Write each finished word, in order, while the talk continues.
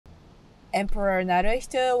Emperor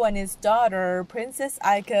Naruhito and his daughter, Princess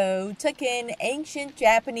Aiko, took in ancient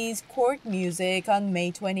Japanese court music on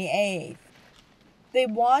May 28th. They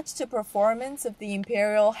watched a performance of the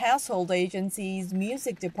Imperial Household Agency's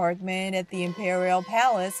music department at the Imperial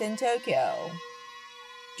Palace in Tokyo.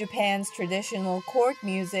 Japan's traditional court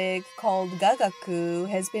music, called gagaku,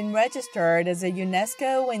 has been registered as a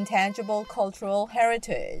UNESCO Intangible Cultural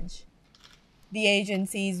Heritage. The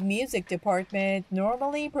agency's music department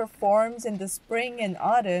normally performs in the spring and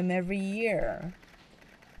autumn every year.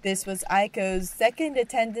 This was Aiko's second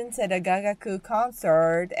attendance at a gagaku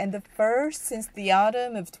concert and the first since the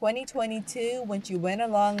autumn of 2022 when she went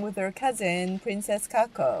along with her cousin, Princess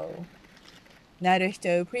Kako.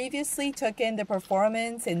 Naruhito previously took in the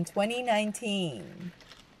performance in 2019.